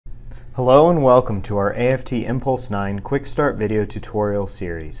Hello and welcome to our AFT Impulse 9 Quick Start video tutorial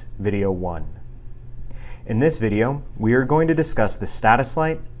series, Video 1. In this video, we are going to discuss the status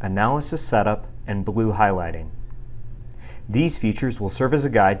light, analysis setup, and blue highlighting. These features will serve as a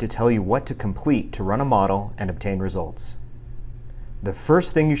guide to tell you what to complete to run a model and obtain results. The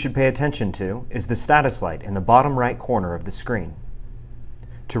first thing you should pay attention to is the status light in the bottom right corner of the screen.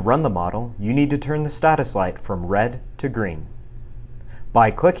 To run the model, you need to turn the status light from red to green. By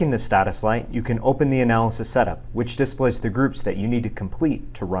clicking the status light, you can open the analysis setup, which displays the groups that you need to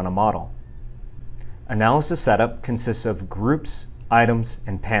complete to run a model. Analysis setup consists of groups, items,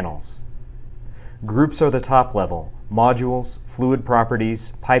 and panels. Groups are the top level: modules, fluid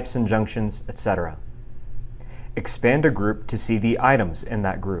properties, pipes and junctions, etc. Expand a group to see the items in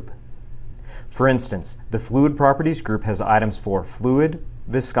that group. For instance, the fluid properties group has items for fluid,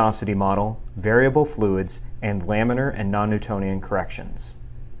 viscosity model, variable fluids, and laminar and non-Newtonian corrections.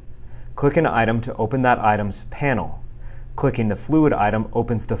 Click an item to open that item's panel. Clicking the fluid item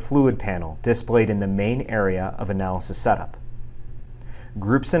opens the fluid panel displayed in the main area of analysis setup.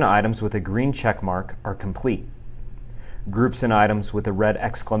 Groups and items with a green check mark are complete. Groups and items with a red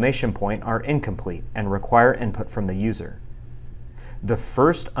exclamation point are incomplete and require input from the user. The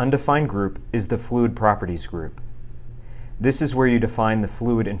first undefined group is the fluid properties group. This is where you define the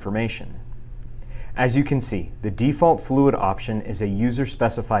fluid information. As you can see, the default fluid option is a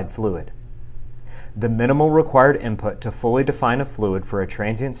user-specified fluid. The minimal required input to fully define a fluid for a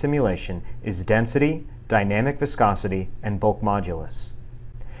transient simulation is density, dynamic viscosity, and bulk modulus.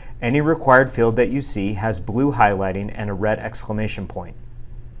 Any required field that you see has blue highlighting and a red exclamation point.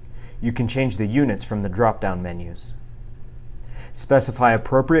 You can change the units from the drop-down menus. Specify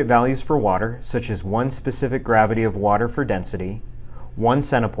appropriate values for water, such as 1 specific gravity of water for density, 1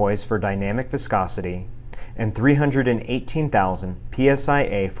 centipoise for dynamic viscosity, and 318,000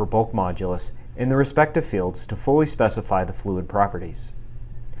 psi for bulk modulus in the respective fields to fully specify the fluid properties.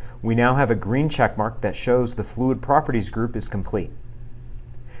 We now have a green checkmark that shows the fluid properties group is complete.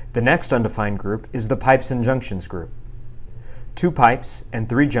 The next undefined group is the pipes and junctions group. 2 pipes and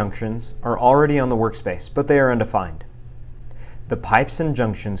 3 junctions are already on the workspace, but they are undefined. The Pipes and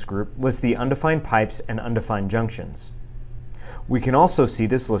Junctions group lists the undefined pipes and undefined junctions. We can also see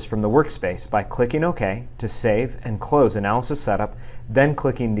this list from the workspace by clicking OK to save and close Analysis Setup, then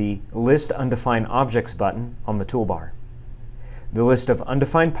clicking the List Undefined Objects button on the toolbar. The list of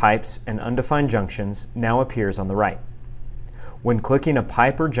undefined pipes and undefined junctions now appears on the right. When clicking a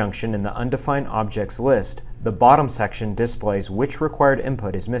pipe or junction in the Undefined Objects list, the bottom section displays which required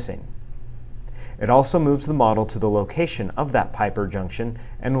input is missing. It also moves the model to the location of that pipe or junction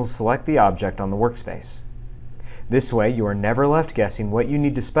and will select the object on the workspace. This way, you are never left guessing what you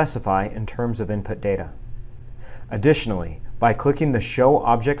need to specify in terms of input data. Additionally, by clicking the Show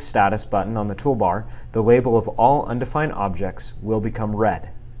Object Status button on the toolbar, the label of all undefined objects will become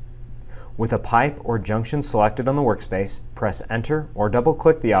red. With a pipe or junction selected on the workspace, press Enter or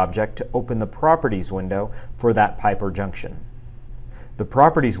double-click the object to open the Properties window for that pipe or junction. The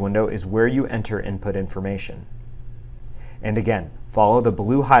Properties window is where you enter input information. And again, follow the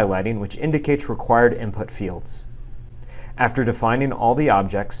blue highlighting, which indicates required input fields. After defining all the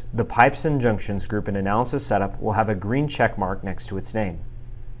objects, the Pipes and Junctions group in Analysis Setup will have a green check mark next to its name.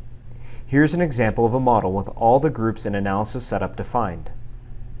 Here's an example of a model with all the groups in Analysis Setup defined.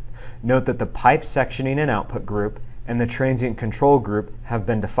 Note that the Pipe Sectioning and Output group and the Transient Control group have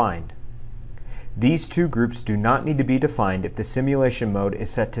been defined. These 2 groups do not need to be defined if the simulation mode is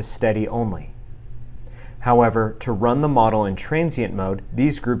set to steady only. However, to run the model in transient mode,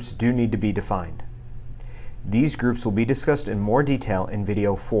 these groups do need to be defined. These groups will be discussed in more detail in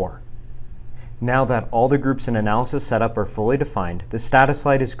Video 4. Now that all the groups in Analysis Setup are fully defined, the status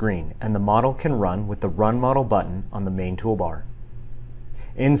light is green and the model can run with the Run Model button on the main toolbar.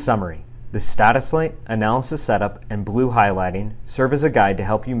 In summary, the status light, analysis setup, and blue highlighting serve as a guide to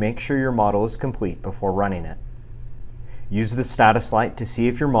help you make sure your model is complete before running it. Use the status light to see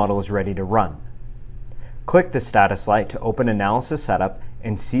if your model is ready to run. Click the status light to open Analysis Setup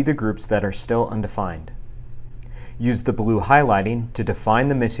and see the groups that are still undefined. Use the blue highlighting to define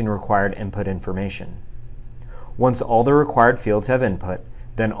the missing required input information. Once all the required fields have input,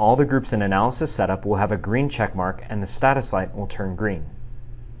 then all the groups in Analysis Setup will have a green checkmark and the status light will turn green.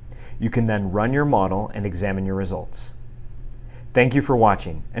 You can then run your model and examine your results. Thank you for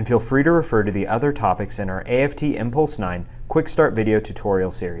watching, and feel free to refer to the other topics in our AFT Impulse 9 Quick Start video tutorial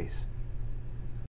series.